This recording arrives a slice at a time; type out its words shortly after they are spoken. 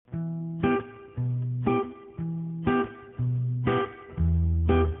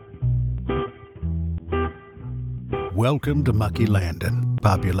Welcome to Mucky Landing,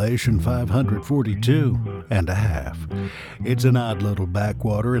 population 542 and a half. It's an odd little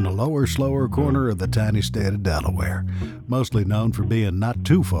backwater in the lower, slower corner of the tiny state of Delaware, mostly known for being not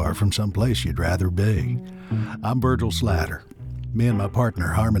too far from someplace you'd rather be. I'm Virgil Slatter. Me and my partner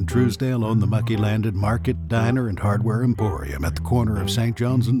Harmon Truesdale own the Mucky Landing Market, Diner, and Hardware Emporium at the corner of St.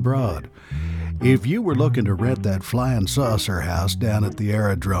 John's and Broad. If you were looking to rent that flying saucer house down at the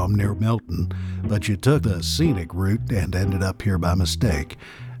aerodrome near Milton, but you took the scenic route and ended up here by mistake,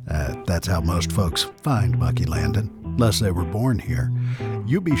 that's how most folks find Mucky Landing, unless they were born here,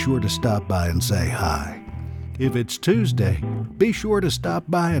 you be sure to stop by and say hi. If it's Tuesday, be sure to stop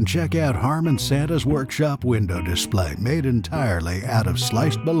by and check out Harmon Santa's Workshop window display made entirely out of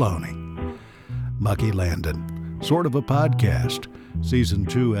sliced bologna. Mucky Landing, sort of a podcast. Season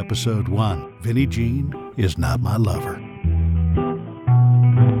 2, Episode 1, Vinnie Jean is not my lover.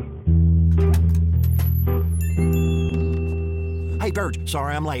 Hey, Virg,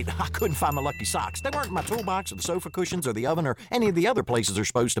 sorry I'm late. I couldn't find my lucky socks. They weren't in my toolbox or the sofa cushions or the oven or any of the other places they're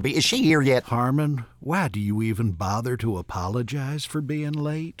supposed to be. Is she here yet? Harmon, why do you even bother to apologize for being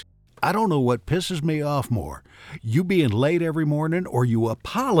late? I don't know what pisses me off more, you being late every morning or you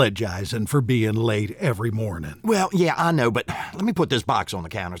apologizing for being late every morning. Well, yeah, I know, but let me put this box on the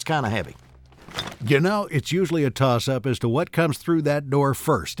counter. It's kind of heavy. You know, it's usually a toss-up as to what comes through that door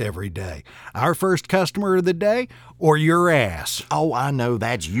first every day. Our first customer of the day or your ass. Oh, I know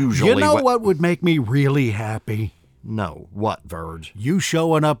that's usually You know what would make me really happy? No, what, Virg? You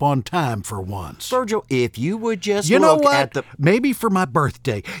showing up on time for once. Virgil, if you would just you know look what? at the... Maybe for my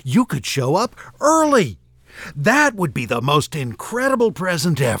birthday, you could show up early. That would be the most incredible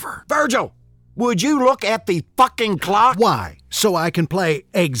present ever. Virgil, would you look at the fucking clock? Why? So I can play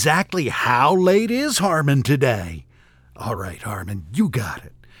exactly how late is Harmon today? All right, Harmon, you got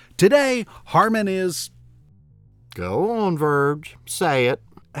it. Today, Harmon is... Go on, Virg. Say it.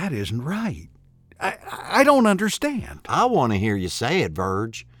 That isn't right. I don't understand. I want to hear you say it,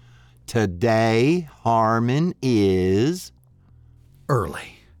 Virg. Today, Harmon is...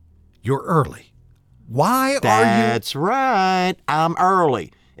 Early. You're early. Why are you... That's right. I'm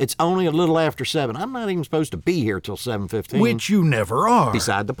early. It's only a little after 7. I'm not even supposed to be here till 7:15. Which you never are.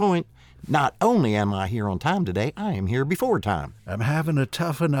 Beside the point. Not only am I here on time today, I am here before time. I'm having a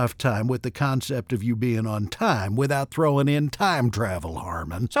tough enough time with the concept of you being on time without throwing in time travel,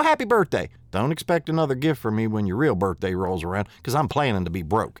 Harmon. So happy birthday. Don't expect another gift from me when your real birthday rolls around, because I'm planning to be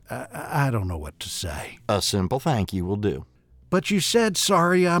broke. I don't know what to say. A simple thank you will do. But you said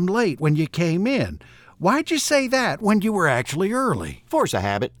sorry I'm late when you came in. Why'd you say that when you were actually early? Force of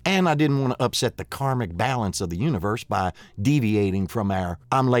habit, and I didn't want to upset the karmic balance of the universe by deviating from our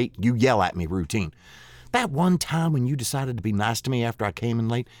I'm late, you yell at me routine. That one time when you decided to be nice to me after I came in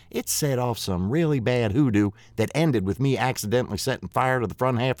late, it set off some really bad hoodoo that ended with me accidentally setting fire to the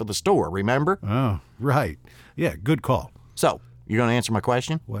front half of the store, remember? Oh, right. Yeah, good call. So, you going to answer my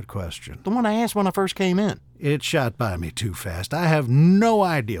question? What question? The one I asked when I first came in. It shot by me too fast. I have no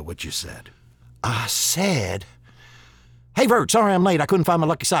idea what you said. I said, hey, Virg, sorry I'm late. I couldn't find my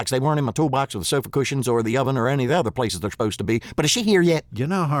lucky socks. They weren't in my toolbox or the sofa cushions or the oven or any of the other places they're supposed to be. But is she here yet? You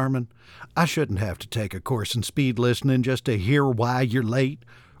know, Harmon, I shouldn't have to take a course in speed listening just to hear why you're late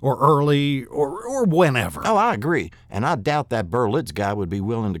or early or whenever. Oh, I agree. And I doubt that Berlitz guy would be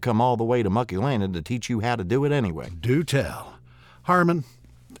willing to come all the way to Mucky Landing to teach you how to do it anyway. Do tell. Harmon,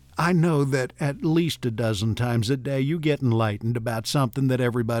 I know that at least a dozen times a day you get enlightened about something that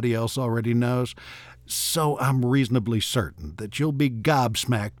everybody else already knows, so I'm reasonably certain that you'll be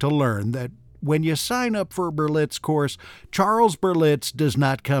gobsmacked to learn that when you sign up for a Berlitz course, Charles Berlitz does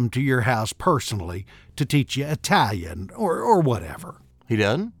not come to your house personally to teach you Italian or whatever. He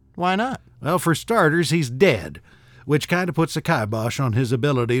doesn't? Why not? Well, for starters, he's dead, which kind of puts a kibosh on his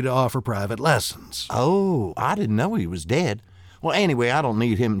ability to offer private lessons. Oh, I didn't know he was dead. Well, anyway, I don't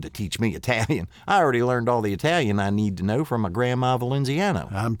need him to teach me Italian. I already learned all the Italian I need to know from my grandma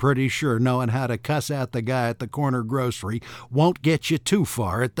Valenziano. I'm pretty sure knowing how to cuss out the guy at the corner grocery won't get you too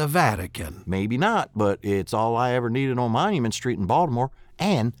far at the Vatican. Maybe not, but it's all I ever needed on Monument Street in Baltimore.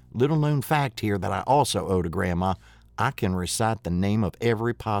 And, little known fact here that I also owe to Grandma, I can recite the name of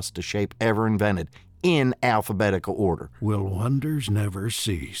every pasta shape ever invented in alphabetical order. Will wonders never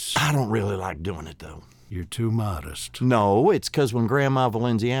cease? I don't really like doing it, though. You're too modest. No, it's 'cause when Grandma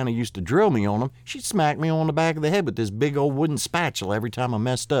Valenziana used to drill me on them, she'd smack me on the back of the head with this big old wooden spatula every time I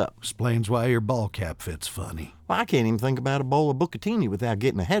messed up. Explains why your ball cap fits funny. Well, I can't even think about a bowl of bucatini without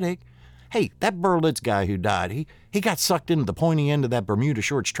getting a headache. Hey, that Berlitz guy who died, he got sucked into the pointy end of that Bermuda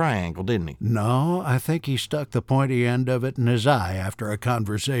Shorts triangle, didn't he? No, I think he stuck the pointy end of it in his eye after a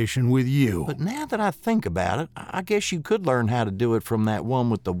conversation with you. But now that I think about it, I guess you could learn how to do it from that one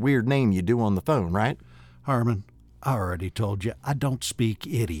with the weird name you do on the phone, right? Harmon, I already told you I don't speak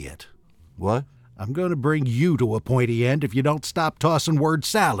idiot. What? I'm going to bring you to a pointy end if you don't stop tossing word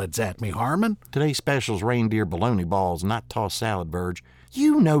salads at me, Harmon. Today's special's reindeer bologna balls, not tossed salad, Verge.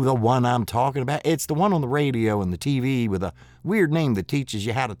 You know the one I'm talking about. It's the one on the radio and the TV with a weird name that teaches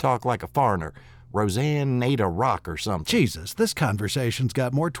you how to talk like a foreigner. Roseanne ate a rock or something. Jesus, this conversation's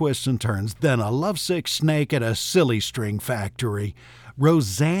got more twists and turns than a lovesick snake at a silly string factory.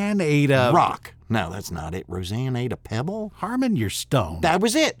 Roseanne ate a... rock. No, that's not it. Roseanne ate a pebble? Harmon, you're stoned. That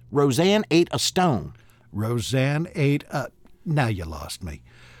was it. Roseanne ate a stone. Roseanne ate a... Now you lost me.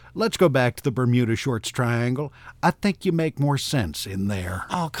 Let's go back to the Bermuda Shorts triangle. I think you make more sense in there.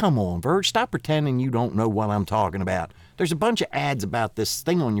 Oh, come on, Verge. Stop pretending you don't know what I'm talking about. There's a bunch of ads about this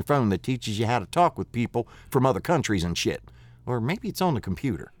thing on your phone that teaches you how to talk with people from other countries and shit. Or maybe it's on the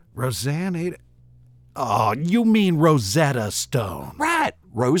computer. Roseanne ate... Oh, you mean Rosetta Stone. Right.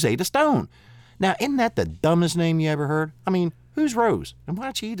 Rose ate a stone. Now, isn't that the dumbest name you ever heard? I mean, who's Rose? And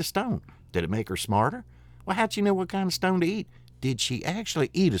why'd she eat a stone? Did it make her smarter? Well, how'd she know what kind of stone to eat? Did she actually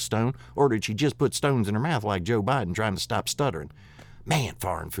eat a stone, or did she just put stones in her mouth like Joe Biden trying to stop stuttering? Man,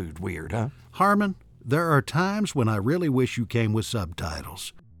 foreign food's weird, huh? Harmon, there are times when I really wish you came with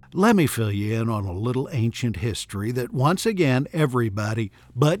subtitles. Let me fill you in on a little ancient history that once again everybody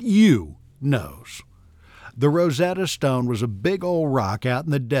but you knows. The Rosetta Stone was a big old rock out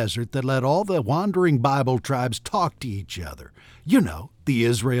in the desert that let all the wandering Bible tribes talk to each other. You know, the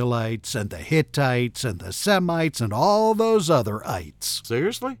Israelites and the Hittites and the Semites and all those other ites.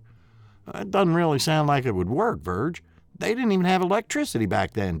 Seriously? That doesn't really sound like it would work, Verge. They didn't even have electricity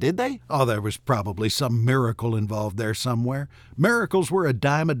back then, did they? Oh, there was probably some miracle involved there somewhere. Miracles were a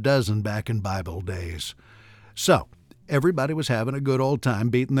dime a dozen back in Bible days. So, everybody was having a good old time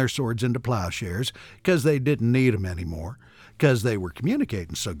beating their swords into plowshares because they didn't need them anymore, because they were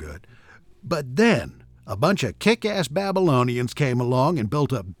communicating so good. But then a bunch of kick-ass Babylonians came along and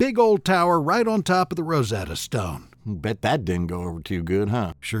built a big old tower right on top of the Rosetta Stone. Bet that didn't go over too good,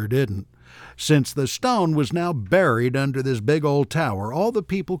 huh? Sure didn't. Since the stone was now buried under this big old tower, all the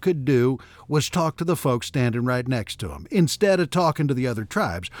people could do was talk to the folks standing right next to them, instead of talking to the other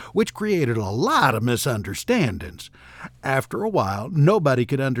tribes, which created a lot of misunderstandings. After a while, nobody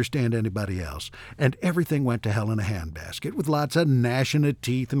could understand anybody else, and everything went to hell in a handbasket, with lots of gnashing of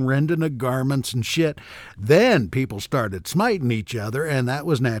teeth and rending of garments and shit. Then people started smiting each other, and that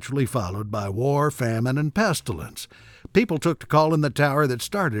was naturally followed by war, famine, and pestilence. People took to calling the tower that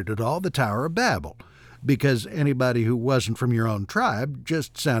started it all the Tower of Babel, because anybody who wasn't from your own tribe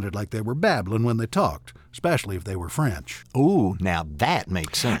just sounded like they were babbling when they talked, especially if they were French. Ooh, now that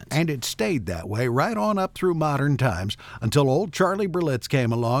makes sense. And it stayed that way right on up through modern times until old Charlie Berlitz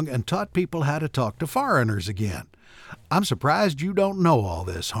came along and taught people how to talk to foreigners again. I'm surprised you don't know all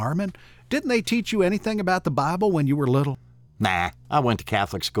this, Harmon. Didn't they teach you anything about the Bible when you were little? Nah, I went to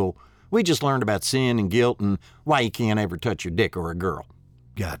Catholic school. We just learned about sin and guilt and why you can't ever touch your dick or a girl.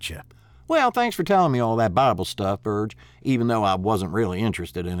 Gotcha. Well, thanks for telling me all that Bible stuff, Burge, even though I wasn't really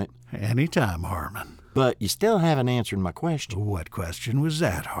interested in it. Anytime, Harmon. But you still haven't answered my question. What question was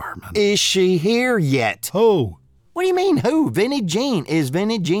that, Harmon? Is she here yet? Who? What do you mean, who? Vinnie Jean. Is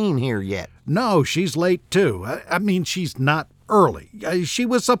Vinnie Jean here yet? No, she's late, too. I mean, she's not early. She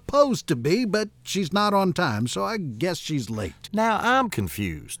was supposed to be, but she's not on time, so I guess she's late. Now I'm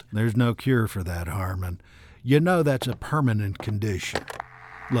confused. There's no cure for that, Harmon. You know that's a permanent condition.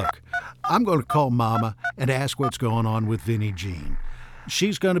 Look, I'm going to call Mama and ask what's going on with Vinnie Jean.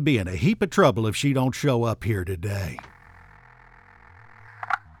 She's going to be in a heap of trouble if she don't show up here today.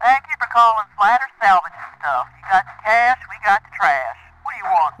 Thank you for calling Slatter Salvage and Stuff. You got the cash, we got the trash. What do you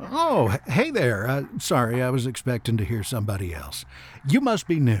want? Oh, hey there. Sorry, I was expecting to hear somebody else. You must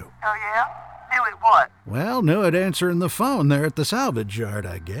be new. Oh, yeah? New at what? Well, new at answering the phone there at the salvage yard,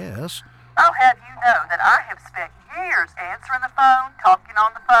 I guess. I'll have you know that I have spent years answering the phone, talking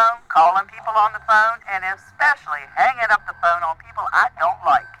on the phone, calling people on the phone, and especially hanging up the phone on people I don't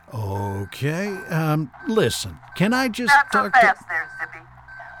like. Okay, listen, can I just Not so talk fast there, Zippy.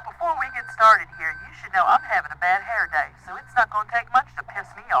 Before we get started here, you should know I'm having a bad hair day, so it's not going to take much to piss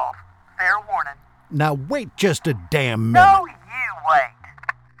me off. Fair warning. Now wait just a damn minute. No, you wait.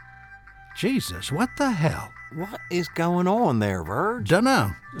 Jesus, what the hell? What is going on there, Verge?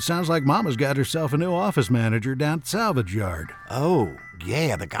 Dunno. Sounds like Mama's got herself a new office manager down at the salvage yard. Oh,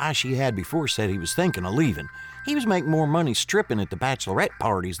 yeah, the guy she had before said he was thinking of leaving. He was making more money stripping at the bachelorette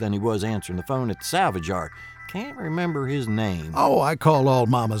parties than he was answering the phone at the salvage yard. Can't remember his name. Oh, I call all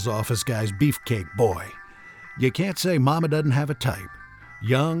Mama's office guys Beefcake Boy. You can't say Mama doesn't have a type.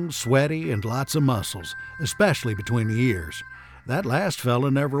 Young, sweaty, and lots of muscles, especially between the ears. That last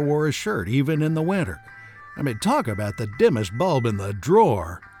fella never wore a shirt, even in the winter. I mean, talk about the dimmest bulb in the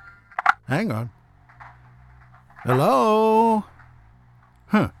drawer. Hang on. Hello?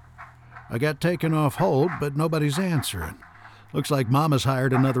 Huh. I got taken off hold, but nobody's answering. Looks like Mama's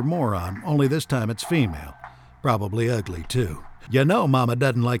hired another moron, only this time it's female. Probably ugly, too. You know Mama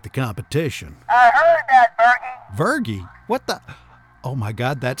doesn't like the competition. I heard that, Bergie. Virgie? What the? Oh my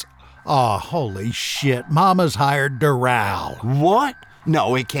God, that's... Oh, holy shit. Mama's hired Doral. What?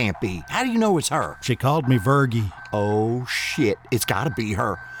 No, it can't be. How do you know it's her? She called me Virgie. Oh, shit. It's gotta be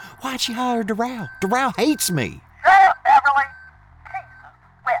her. Why'd she hire Doral? Doral hates me. Shut up, Beverly. Jesus,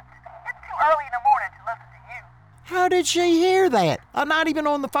 whipped. It's too early in the morning to listen to you. How did she hear that? I'm not even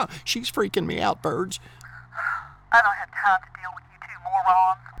on the phone. She's freaking me out, Birds. I don't have time to deal with you two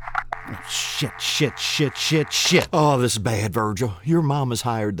morons. Shit. Oh, this is bad, Virgil. Your mama's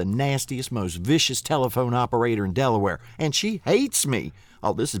hired the nastiest, most vicious telephone operator in Delaware, and she hates me.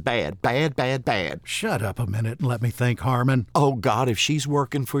 Oh, this is bad. Bad. Shut up a minute and let me think, Harmon. Oh, God, if she's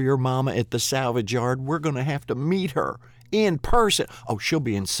working for your mama at the salvage yard, we're going to have to meet her in person. Oh, she'll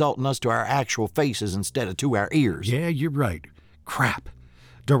be insulting us to our actual faces instead of to our ears. Yeah, you're right. Crap.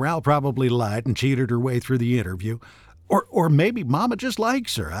 Doral probably lied and cheated her way through the interview. Or maybe Mama just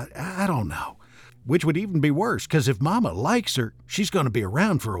likes her. I don't know. Which would even be worse, because if Mama likes her, she's going to be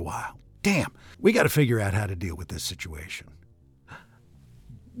around for a while. Damn, we got to figure out how to deal with this situation.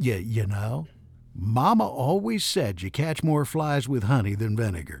 Yeah, you know, Mama always said you catch more flies with honey than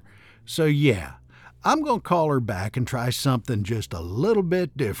vinegar. So yeah, I'm going to call her back and try something just a little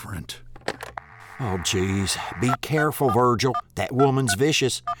bit different. Oh, geez. Be careful, Virgil. That woman's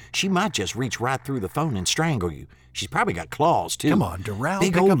vicious. She might just reach right through the phone and strangle you. She's probably got claws, too. Come on, Doral,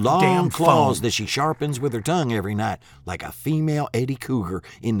 big pick old up the long damn claws phone. that she sharpens with her tongue every night, like a female Eddie Cougar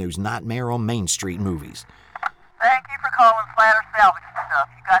in those Nightmare on Main Street movies. Thank you for calling Slatter Salvage and stuff.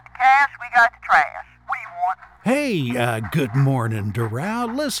 You got the cash, we got the trash. What do you want? Hey, good morning,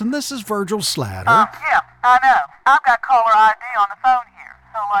 Doral. Listen, this is Virgil Slatter. Yeah, I know. I've got caller ID on the phone here.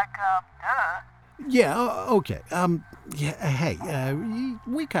 So, duh. Yeah, okay.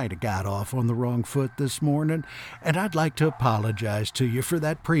 We kind of got off on the wrong foot this morning, and I'd like to apologize to you for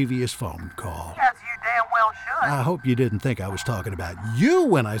that previous phone call. As you damn well should. I hope you didn't think I was talking about you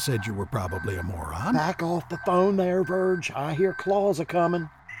when I said you were probably a moron. Back off the phone there, Virg. I hear claws a coming.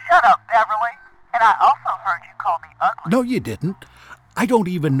 Shut up, Beverly. And I also heard you call me ugly. No, you didn't. I don't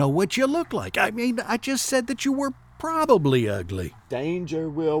even know what you look like. I mean, I just said that you were probably ugly. Danger,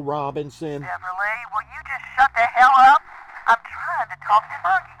 Will Robinson. Beverly, will you just shut the hell up? I'm trying to talk to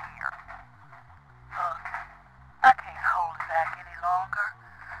Fergie here. Look, I can't hold it back any longer.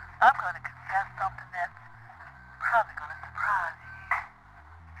 I'm going to confess something that's probably going to surprise you.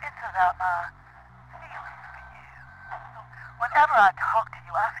 It's about my feelings for you. So whenever I talk to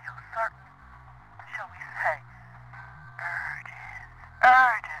you, I feel certain, shall we say,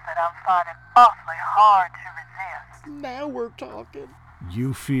 urges that I'm finding awfully hard to resist. Now we're talking.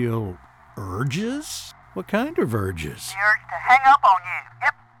 You feel urges? What kind of urges? The urge to hang up on you.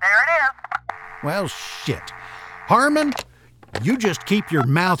 Yep, there it is. Well, shit. Harmon, you just keep your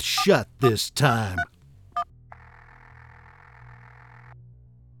mouth shut this time.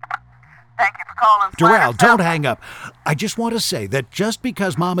 Thank you for calling Slatter Doral, don't Salvage. hang up. I just want to say that just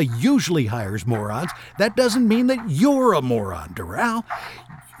because Mama usually hires morons, that doesn't mean that you're a moron, Doral.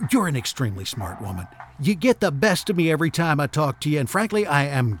 You're an extremely smart woman. You get the best of me every time I talk to you, and frankly, I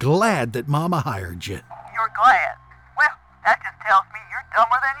am glad that Mama hired you. You're glad. Well, that just tells me you're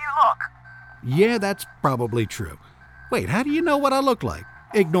dumber than you look. Yeah, that's probably true. Wait, how do you know what I look like?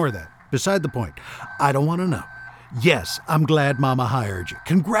 Ignore that. Beside the point. I don't want to know. Yes, I'm glad Mama hired you.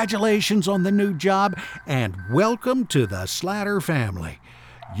 Congratulations on the new job, and welcome to the Slatter family.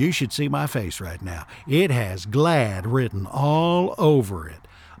 You should see my face right now. It has glad written all over it.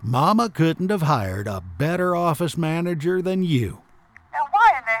 Mama couldn't have hired a better office manager than you. Now,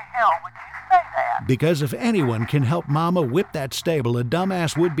 why in the hell would you say that? Because if anyone can help Mama whip that stable of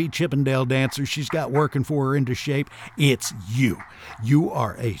dumbass would-be Chippendale dancers she's got working for her into shape, it's you. You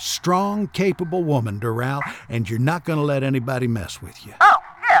are a strong, capable woman, Doral, and you're not going to let anybody mess with you. Oh,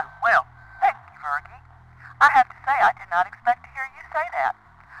 yeah, well, thank you, Fergie. I have to say I did not expect to hear you say that.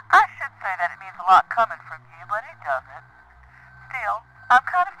 I should say that it means a lot coming from you, but it doesn't. Still, I'm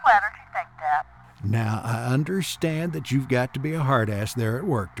kind of flattered you think that. Now, I understand that you've got to be a hard ass there at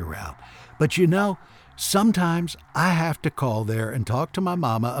work, Doral. But sometimes I have to call there and talk to my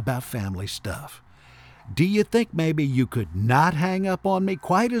mama about family stuff. Do you think maybe you could not hang up on me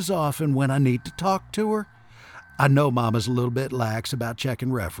quite as often when I need to talk to her? I know Mama's a little bit lax about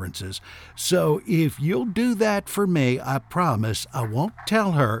checking references, so if you'll do that for me, I promise I won't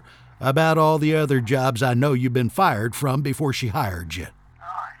tell her about all the other jobs I know you've been fired from before she hired you.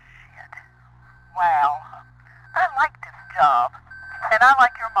 Oh, shit. Wow. I like this job, and I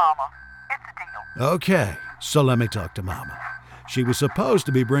like your mama. It's a deal. Okay, so let me talk to Mama. She was supposed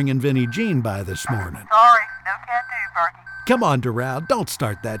to be bringing Vinnie Jean by this morning. Sorry, no can do, Fergie. Come on, Doral, don't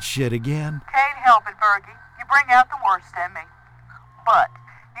start that shit again. Can't help it, Fergie. You bring out the worst in me. But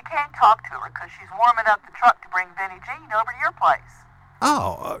you can't talk to her because she's warming up the truck to bring Vinnie Jean over to your place.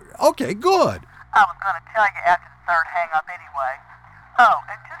 Oh, okay, good. I was going to tell you after the third hang-up anyway. Oh,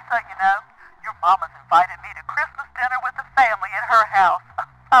 and just so you know, your mama's invited me to Christmas dinner with the family at her house.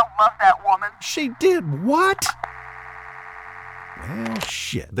 I love that woman. She did what? Well,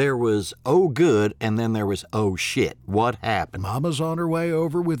 shit. There was oh good, and then there was oh shit. What happened? Mama's on her way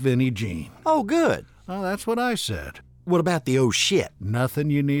over with Vinnie Jean. Oh good. Oh, that's what I said. What about the oh shit? Nothing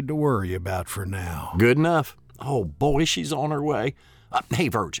you need to worry about for now. Good enough. Oh boy, she's on her way. Hey,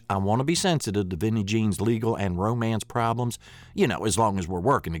 Verge, I want to be sensitive to Vinnie Jean's legal and romance problems, as long as we're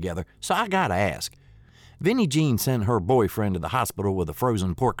working together. So I gotta ask. Vinnie Jean sent her boyfriend to the hospital with a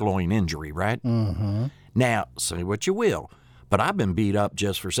frozen pork loin injury, right? Mm-hmm. Now, say what you will, but I've been beat up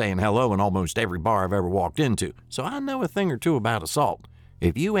just for saying hello in almost every bar I've ever walked into, so I know a thing or two about assault.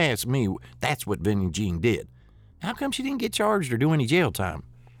 If you ask me, that's what Vinnie Jean did. How come she didn't get charged or do any jail time?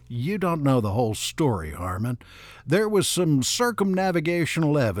 You don't know the whole story, Harmon. There was some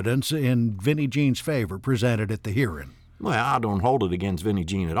circumnavigational evidence in Vinnie Jean's favor presented at the hearing. Well, I don't hold it against Vinnie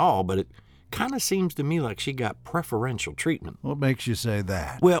Jean at all, but it kind of seems to me like she got preferential treatment. What makes you say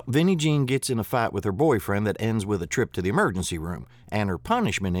that? Well, Vinnie Jean gets in a fight with her boyfriend that ends with a trip to the emergency room, and her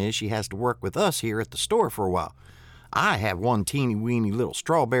punishment is she has to work with us here at the store for a while. I have one teeny-weeny little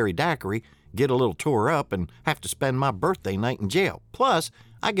strawberry daiquiri, get a little tore up, and have to spend my birthday night in jail. Plus,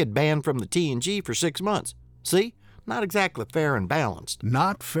 I get banned from the T&G for 6 months. See? Not exactly fair and balanced.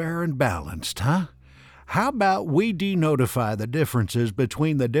 Not fair and balanced, huh? How about we denotify the differences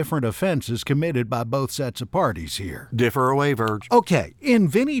between the different offenses committed by both sets of parties here? Differ away, Verge. Okay, in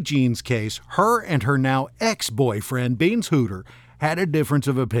Vinnie Jean's case, her and her now ex-boyfriend, Beans Hooter, had a difference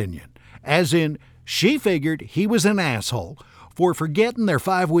of opinion. As in, she figured he was an asshole for forgetting their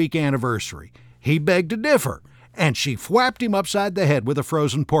 5-week anniversary. He begged to differ, and she whapped him upside the head with a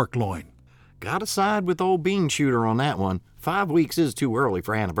frozen pork loin. Gotta side with old Bean Shooter on that one. 5 weeks is too early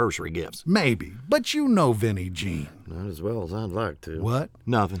for anniversary gifts. Maybe, but you know Vinnie Jean. Not as well as I'd like to. What?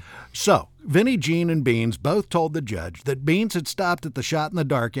 Nothing. So, Vinnie Jean and Beans both told the judge that Beans had stopped at the Shot in the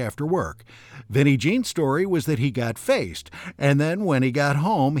Dark after work. Vinnie Jean's story was that he got faced, and then when he got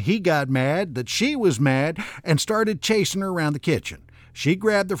home, he got mad that she was mad and started chasing her around the kitchen. She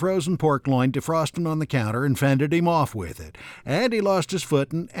grabbed the frozen pork loin, defrosted on the counter, and fended him off with it. And he lost his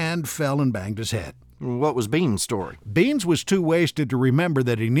footing and fell and banged his head. What was Bean's story? Beans was too wasted to remember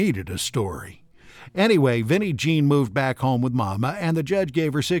that he needed a story. Anyway, Vinnie Jean moved back home with Mama, and the judge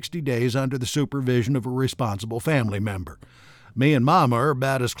gave her 60 days under the supervision of a responsible family member. Me and Mama are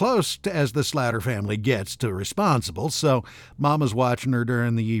about as close as the Slatter family gets to responsible, so Mama's watching her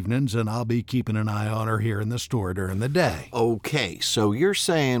during the evenings, and I'll be keeping an eye on her here in the store during the day. Okay, so you're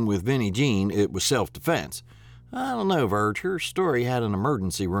saying with Vinnie Jean it was self-defense. I don't know, Verge. Her story had an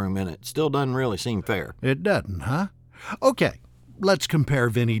emergency room in it. Still doesn't really seem fair. It doesn't, huh? Okay, let's compare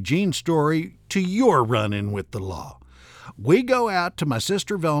Vinnie Jean's story to your run-in with the law. We go out to my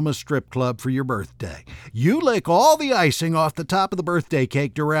sister Velma's strip club for your birthday. You lick all the icing off the top of the birthday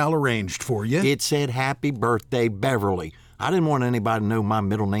cake Doral arranged for you. It said, "Happy Birthday, Beverly." I didn't want anybody to know my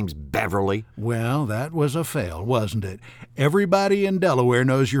middle name's Beverly. Well, that was a fail, wasn't it? Everybody in Delaware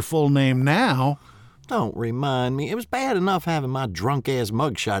knows your full name now. Don't remind me. It was bad enough having my drunk-ass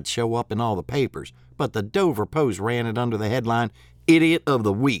mugshot show up in all the papers, but the Dover Post ran it under the headline, "Idiot of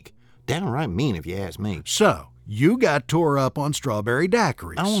the Week." Downright mean if you ask me. So, you got tore up on strawberry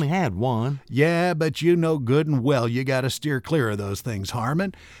daiquiris. I only had one. Yeah, but you know good and well you gotta steer clear of those things,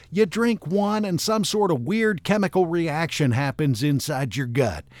 Harmon. You drink one and some sort of weird chemical reaction happens inside your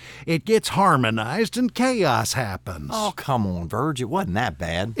gut. It gets harmonized and chaos happens. Oh, come on, Verge. It wasn't that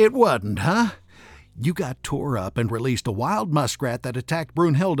bad. It wasn't, huh? You got tore up and released a wild muskrat that attacked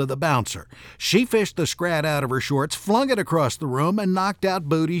Brunhilde the bouncer. She fished the scrat out of her shorts, flung it across the room, and knocked out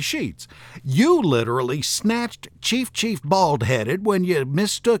Booty Sheets. You literally snatched Chief bald-headed when you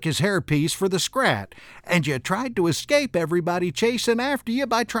mistook his hairpiece for the scrat, and you tried to escape everybody chasing after you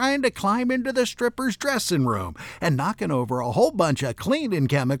by trying to climb into the stripper's dressing room and knocking over a whole bunch of cleaning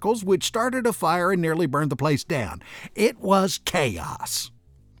chemicals which started a fire and nearly burned the place down. It was chaos.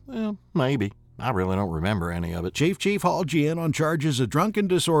 Well, maybe. I really don't remember any of it. Chief hauled you in on charges of drunken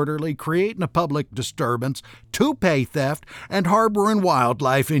disorderly, creating a public disturbance, toupee theft, and harboring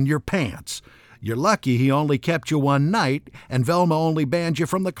wildlife in your pants. You're lucky he only kept you one night, and Velma only banned you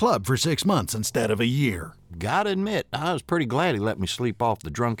from the club for 6 months instead of a year. Gotta admit, I was pretty glad he let me sleep off the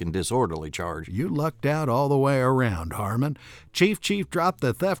drunken disorderly charge. You lucked out all the way around, Harmon. Chief dropped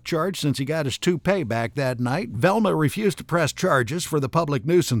the theft charge since he got his toupee back that night. Velma refused to press charges for the public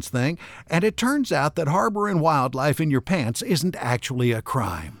nuisance thing, and it turns out that harboring wildlife in your pants isn't actually a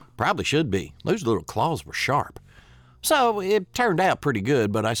crime. Probably should be. Those little claws were sharp. So it turned out pretty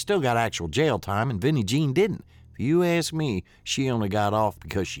good, but I still got actual jail time, and Vinnie Jean didn't. If you ask me, she only got off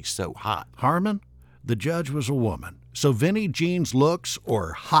because she's so hot. Harmon, the judge was a woman, so Vinnie Jean's looks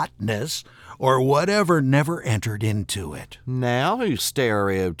or hotness or whatever never entered into it. Now who's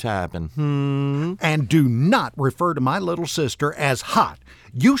stereotyping? And do not refer to my little sister as hot.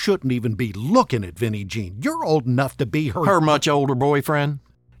 You shouldn't even be looking at Vinnie Jean. You're old enough to be her much older boyfriend?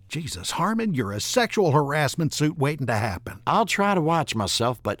 Jesus, Harmon, you're a sexual harassment suit waiting to happen. I'll try to watch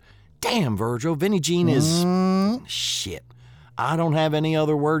myself, but damn, Virgil, Vinnie Jean is... Shit. I don't have any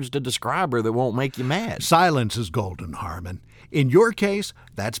other words to describe her that won't make you mad. Silence is golden, Harmon. In your case,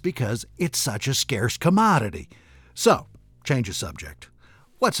 that's because it's such a scarce commodity. So, change of subject.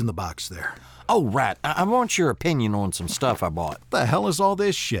 What's in the box there? Oh, right. I want your opinion on some stuff I bought. The hell is all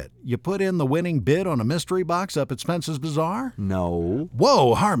this shit? You put in the winning bid on a mystery box up at Spence's Bazaar? No.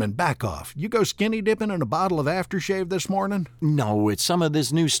 Whoa, Harmon, back off. You go skinny dipping in a bottle of aftershave this morning? No, it's some of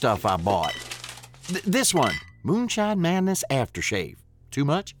this new stuff I bought. This one. Moonshine Madness Aftershave. Too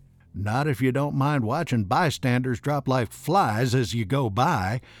much? Not if you don't mind watching bystanders drop like flies as you go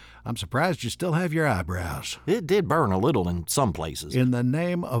by. I'm surprised you still have your eyebrows. It did burn a little in some places. In the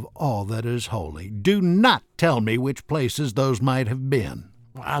name of all that is holy, do not tell me which places those might have been.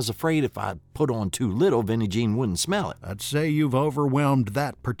 I was afraid if I put on too little, Vinnie Jean wouldn't smell it. I'd say you've overwhelmed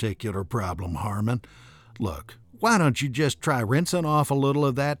that particular problem, Harmon. Look, why don't you just try rinsing off a little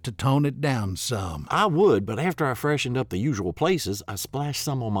of that to tone it down some? I would, but after I freshened up the usual places, I splashed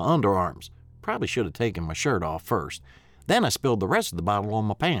some on my underarms. Probably should have taken my shirt off first. Then I spilled the rest of the bottle on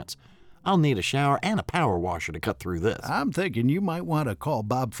my pants. I'll need a shower and a power washer to cut through this. I'm thinking you might want to call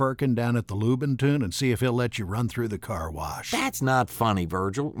Bob Firkin down at the Lubentune and see if he'll let you run through the car wash. That's not funny,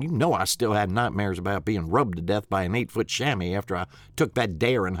 Virgil. You know I still had nightmares about being rubbed to death by an 8-foot chamois after I took that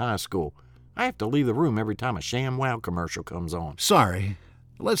dare in high school. I have to leave the room every time a ShamWow commercial comes on. Sorry.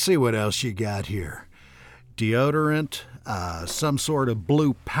 Let's see what else you got here. Deodorant, some sort of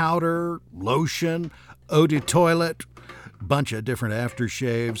blue powder, lotion, eau de toilette, bunch of different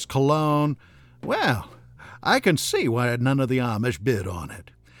aftershaves, cologne. Well, I can see why none of the Amish bid on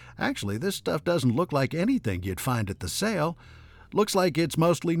it. Actually, this stuff doesn't look like anything you'd find at the sale. Looks like it's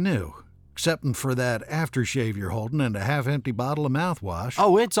mostly new, excepting for that aftershave you're holding and a half-empty bottle of mouthwash.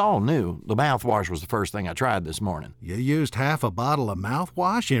 Oh, it's all new. The mouthwash was the first thing I tried this morning. You used half a bottle of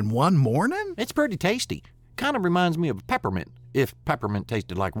mouthwash in one morning? It's pretty tasty. Kind of reminds me of peppermint, if peppermint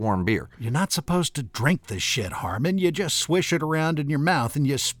tasted like warm beer. You're not supposed to drink this shit, Harmon. You just swish it around in your mouth and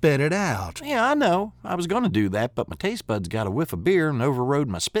you spit it out. Yeah, I know. I was going to do that, but my taste buds got a whiff of beer and overrode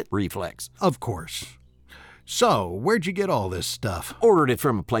my spit reflex. Of course. So, where'd you get all this stuff? Ordered it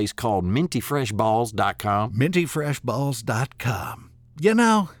from a place called mintyfreshballs.com. mintyfreshballs.com. You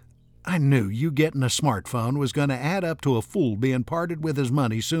know, I knew you getting a smartphone was going to add up to a fool being parted with his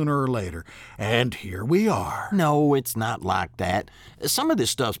money sooner or later. And here we are. No, it's not like that. Some of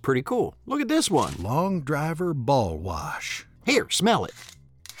this stuff's pretty cool. Look at this one. Long Driver Ball Wash. Here, smell it.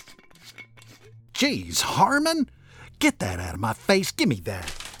 Geez, Harmon, get that out of my face. Give me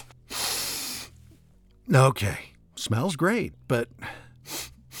that. Okay, smells great, but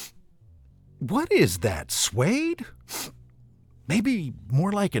what is that, suede? Maybe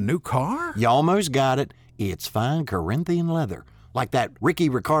more like a new car? You almost got it. It's fine Corinthian leather, like that Ricky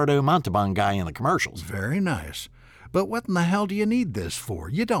Ricardo Montalban guy in the commercials. Very nice. But what in the hell do you need this for?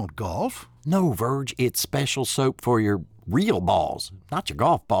 You don't golf. No, Verge, it's special soap for your real balls, not your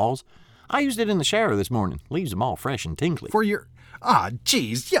golf balls. I used it in the shower this morning. Leaves them all fresh and tingly. For your...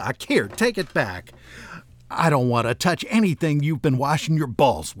 geez, yuck. Here, take it back. I don't want to touch anything you've been washing your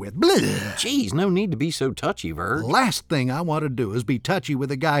balls with. Blech. Geez, no need to be so touchy, Verge. Last thing I want to do is be touchy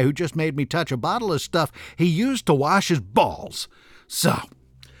with a guy who just made me touch a bottle of stuff he used to wash his balls. So,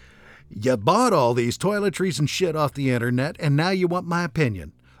 you bought all these toiletries and shit off the internet, and now you want my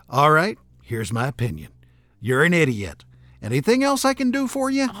opinion. All right, here's my opinion. You're an idiot. Anything else I can do for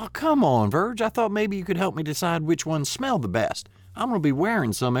you? Oh, come on, Verge. I thought maybe you could help me decide which ones smell the best. I'm going to be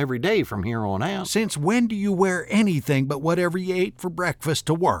wearing some every day from here on out. Since when do you wear anything but whatever you ate for breakfast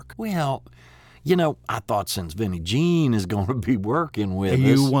to work? Well, I thought since Vinnie Jean is going to be working with us...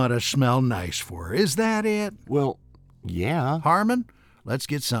 You want to smell nice for her, is that it? Well, yeah. Harmon, let's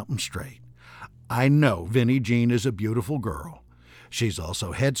get something straight. I know Vinnie Jean is a beautiful girl. She's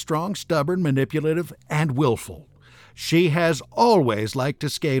also headstrong, stubborn, manipulative, and willful. She has always liked to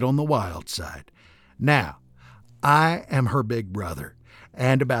skate on the wild side. Now, I am her big brother,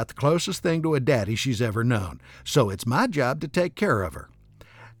 and about the closest thing to a daddy she's ever known, so it's my job to take care of her.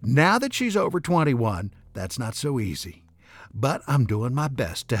 Now that she's over 21, that's not so easy. But I'm doing my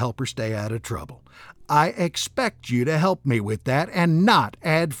best to help her stay out of trouble. I expect you to help me with that and not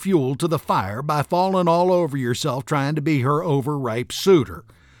add fuel to the fire by falling all over yourself trying to be her overripe suitor.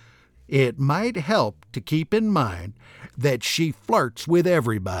 It might help to keep in mind that she flirts with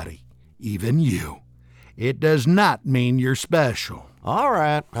everybody, even you. It does not mean you're special. All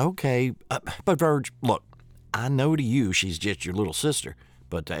right, okay. But Verge, look, I know to you she's just your little sister,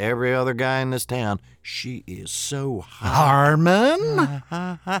 but to every other guy in this town, she is so hot. Harmon?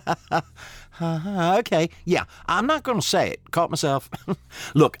 Okay, yeah, I'm not going to say it. Caught myself.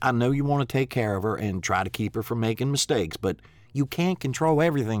 Look, I know you want to take care of her and try to keep her from making mistakes, but you can't control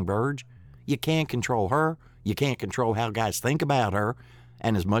everything, Verge. You can't control her. You can't control how guys think about her.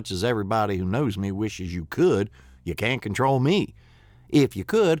 And as much as everybody who knows me wishes you could, you can't control me. If you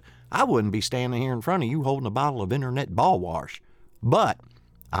could, I wouldn't be standing here in front of you holding a bottle of internet ball wash. But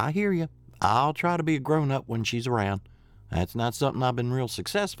I hear you. I'll try to be a grown-up when she's around. That's not something I've been real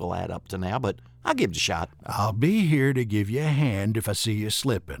successful at up to now, but I'll give it a shot. I'll be here to give you a hand if I see you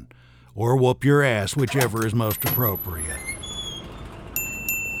slipping, or whoop your ass, whichever is most appropriate.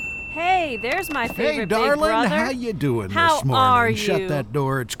 Hey, there's my favorite Hey, big darling, brother. how you doing How this morning? are you? Shut that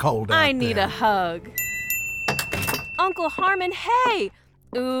door, it's cold out there. I need a hug. Uncle Harmon, hey!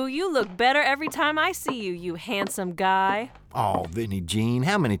 Ooh, you look better every time I see you, you handsome guy. Oh, Vinnie Jean,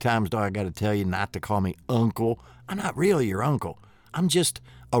 how many times do I got to tell you not to call me uncle? I'm not really your uncle. I'm just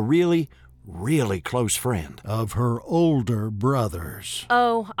a really, really close friend. Of her older brothers.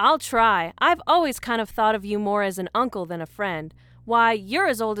 Oh, I'll try. I've always kind of thought of you more as an uncle than a friend. Why, you're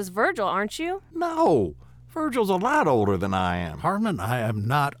as old as Virgil, aren't you? No, Virgil's a lot older than I am. Harmon, I am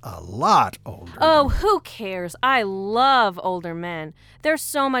not a lot older. Oh, who cares? I love older men. They're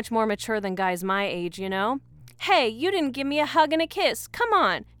so much more mature than guys my age, you know? Hey, you didn't give me a hug and a kiss. Come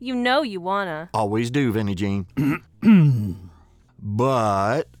on. You know you wanna. Always do, Vinnie Jean.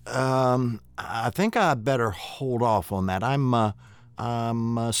 But, I think I better hold off on that.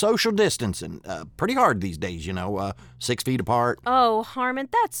 I'm social distancing. Pretty hard these days, 6 feet apart. Oh, Harmon,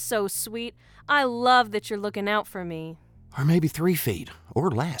 that's so sweet. I love that you're looking out for me. Or maybe 3 feet,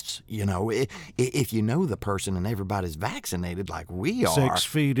 or less. If you know the person and everybody's vaccinated like we are. 6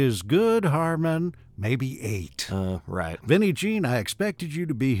 feet is good, Harmon. Maybe 8. Right. Vinnie Jean, I expected you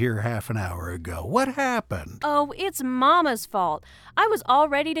to be here half an hour ago. What happened? Oh, it's Mama's fault. I was all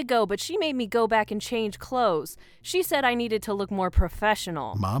ready to go, but she made me go back and change clothes. She said I needed to look more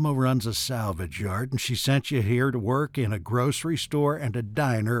professional. Mama runs a salvage yard, and she sent you here to work in a grocery store and a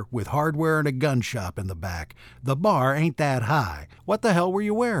diner with hardware and a gun shop in the back. The bar ain't that high. What the hell were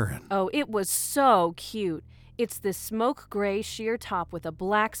you wearing? Oh, it was so cute. It's this smoke gray sheer top with a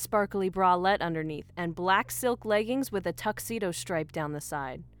black sparkly bralette underneath and black silk leggings with a tuxedo stripe down the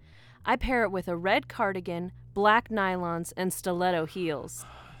side. I pair it with a red cardigan, black nylons, and stiletto heels.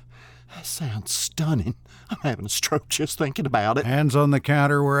 That sounds stunning. I'm having a stroke just thinking about it. Hands on the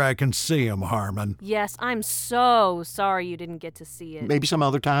counter where I can see 'em, Harmon. Yes, I'm so sorry you didn't get to see it. Maybe some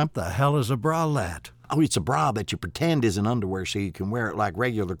other time. The hell is a bralette? Oh, it's a bra that you pretend is an underwear so you can wear it like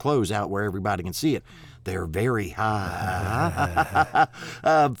regular clothes out where everybody can see it. They're very high.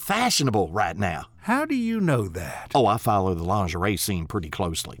 Fashionable right now. How do you know that? Oh, I follow the lingerie scene pretty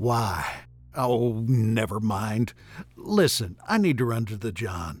closely. Why? Oh, never mind. Listen, I need to run to the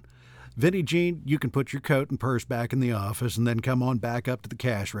John. Vinnie Jean, you can put your coat and purse back in the office and then come on back up to the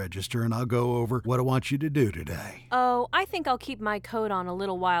cash register and I'll go over what I want you to do today. Oh, I think I'll keep my coat on a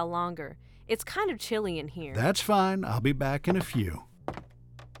little while longer. It's kind of chilly in here. That's fine. I'll be back in a few.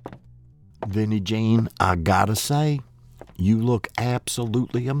 Vinnie Jean, I gotta say, you look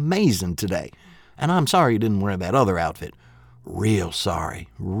absolutely amazing today. And I'm sorry you didn't wear that other outfit. Real sorry.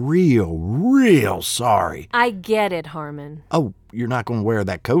 Real sorry. I get it, Harmon. Oh, you're not going to wear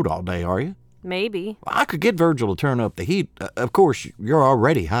that coat all day, are you? Maybe. I could get Virgil to turn up the heat. Of course, you're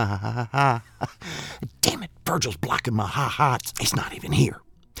already ha. Damn it, Virgil's blocking my ha-hats. He's not even here.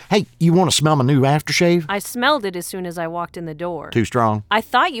 Hey, you want to smell my new aftershave? I smelled it as soon as I walked in the door. Too strong? I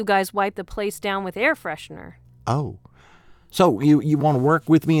thought you guys wiped the place down with air freshener. Oh. So, you want to work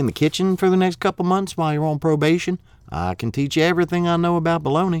with me in the kitchen for the next couple months while you're on probation? I can teach you everything I know about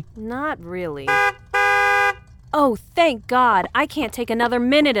bologna. Not really. Oh, thank God. I can't take another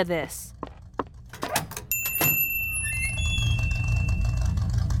minute of this.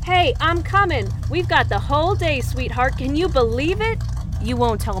 Hey, I'm coming. We've got the whole day, sweetheart. Can you believe it? You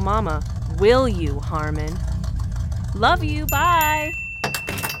won't tell Mama, will you, Harmon? Love you. Bye.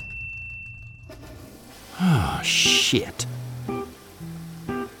 Oh, shit.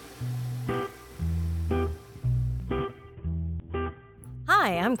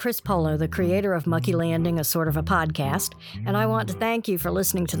 Hi, I'm Chris Polo, the creator of Mucky Landing, a sort of a podcast, and I want to thank you for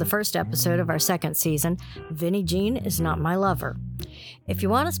listening to the first episode of our second season, Vinnie Jean is Not My Lover. If you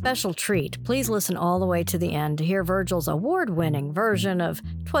want a special treat, please listen all the way to the end to hear Virgil's award-winning version of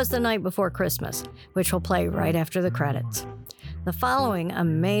 'Twas the Night Before Christmas, which will play right after the credits. The following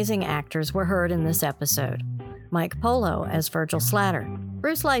amazing actors were heard in this episode: Mike Polo as Virgil Slatter,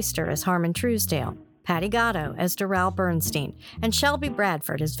 Bruce Leister as Harmon Truesdale, Patty Gatto as Doral Bernstein, and Shelby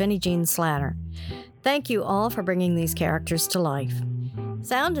Bradford as Vinnie Jean Slatter. Thank you all for bringing these characters to life.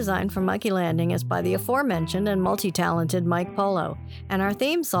 Sound design for Mucky Landing is by the aforementioned and multi-talented Mike Polo, and our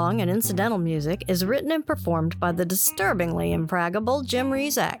theme song and incidental music is written and performed by the disturbingly impracticable Jim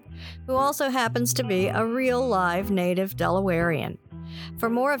Rezac, who also happens to be a real live native Delawarean. For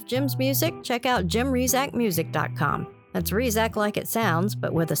more of Jim's music, check out jimrezacmusic.com. That's Rezac like it sounds,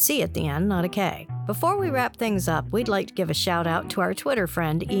 but with a C at the end, not a K. Before we wrap things up, we'd like to give a shout out to our Twitter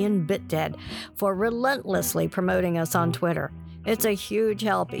friend Ian Bitdead for relentlessly promoting us on Twitter. It's a huge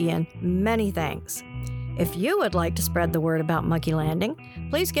help, Ian. Many thanks. If you would like to spread the word about Mucky Landing,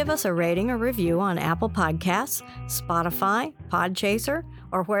 please give us a rating or review on Apple Podcasts, Spotify, Podchaser,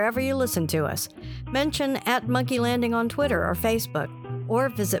 or wherever you listen to us. Mention @MuckyLanding on Twitter or Facebook, or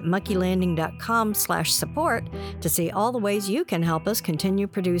visit muckylanding.com/support to see all the ways you can help us continue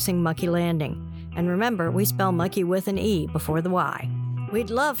producing Mucky Landing. And remember, we spell Mucky with an E before the Y.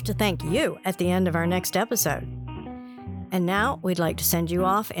 We'd love to thank you at the end of our next episode. And now, we'd like to send you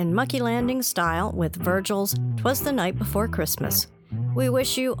off in Mucky Landing style with Virgil's 'Twas the Night Before Christmas. We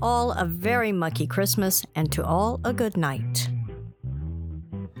wish you all a very mucky Christmas, and to all a good night.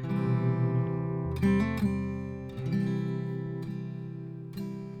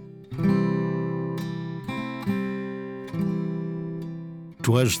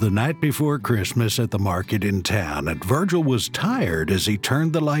 "'Twas the night before Christmas at the market in town, and Virgil was tired as he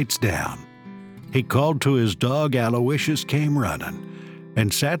turned the lights down. He called to his dog, Aloysius came running,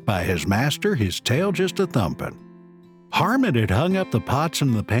 and sat by his master, his tail just a-thumping. Harmon had hung up the pots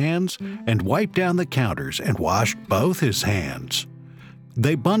and the pans, and wiped down the counters, and washed both his hands.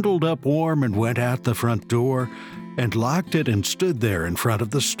 They bundled up warm and went out the front door, and locked it and stood there in front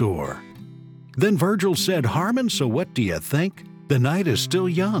of the store. Then Virgil said, 'Harmon, so what do you think? The night is still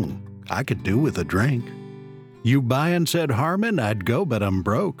young. I could do with a drink.' 'You buyin'?' said Harmon. 'I'd go, but I'm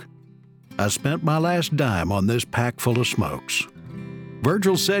broke. I spent my last dime on this pack full of smokes.'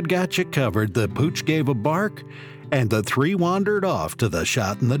 Virgil said, 'Got you covered.' The pooch gave a bark, and the three wandered off to the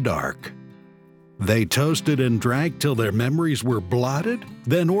shot in the dark. They toasted and drank till their memories were blotted,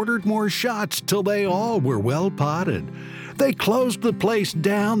 then ordered more shots till they all were well potted. They closed the place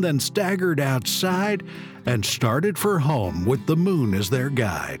down, then staggered outside, and started for home with the moon as their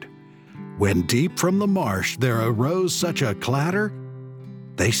guide. When deep from the marsh there arose such a clatter,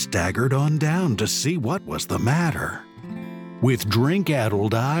 they staggered on down to see what was the matter. With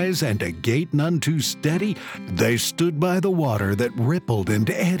drink-addled eyes and a gait none too steady, they stood by the water that rippled and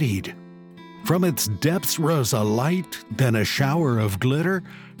eddied. From its depths rose a light, then a shower of glitter,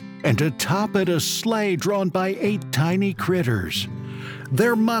 and atop it a sleigh drawn by 8 tiny critters.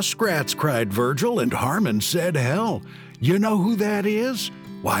 'They're muskrats,' cried Virgil, and Harmon said, 'Hell, you know who that is?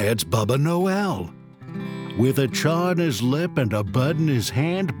 Why, it's Bubba Noel.' With a chaw in his lip and a bud in his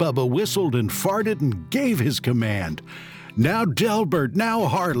hand, Bubba whistled and farted and gave his command. 'Now Delbert, now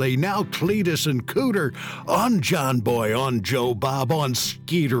Harley, now Cletus and Cooter, on John Boy, on Joe Bob, on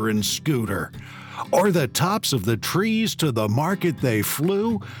Skeeter and Scooter.' O'er the tops of the trees to the market they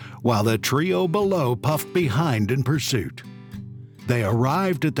flew, while the trio below puffed behind in pursuit. They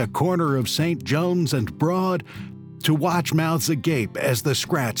arrived at the corner of St. John's and Broad, to watch mouths agape as the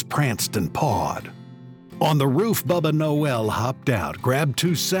Scrats pranced and pawed. On the roof, Bubba Noel hopped out, grabbed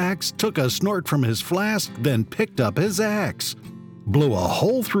 2 sacks, took a snort from his flask, then picked up his axe, blew a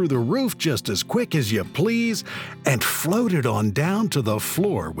hole through the roof just as quick as you please, and floated on down to the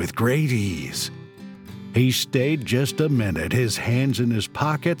floor with great ease. He stayed just a minute, his hands in his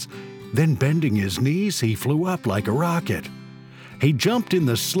pockets, then bending his knees, he flew up like a rocket. He jumped in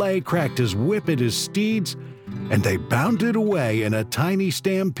the sleigh, cracked his whip at his steeds, and they bounded away in a tiny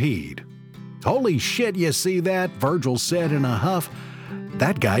stampede. "Holy shit, you see that?" Virgil said in a huff.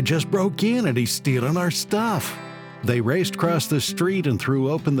 "That guy just broke in and he's stealing our stuff." They raced across the street and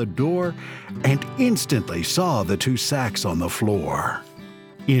threw open the door and instantly saw the 2 sacks on the floor.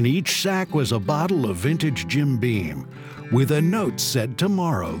 In each sack was a bottle of vintage Jim Beam, with a note said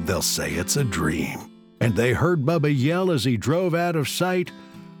tomorrow they'll say it's a dream. And they heard Bubba yell as he drove out of sight,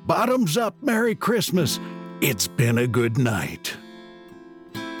 "Bottoms up, Merry Christmas, it's been a good night."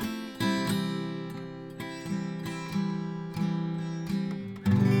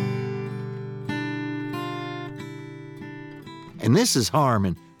 And this is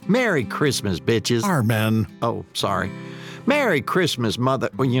Harmon. Merry Christmas, bitches. Harmon. Oh, sorry. Merry Christmas, mother.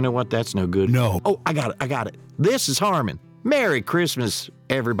 Well, you know what? That's no good. No. Oh, I got it. This is Harmon. Merry Christmas,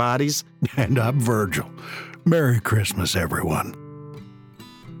 everybody's. And I'm Virgil. Merry Christmas, everyone.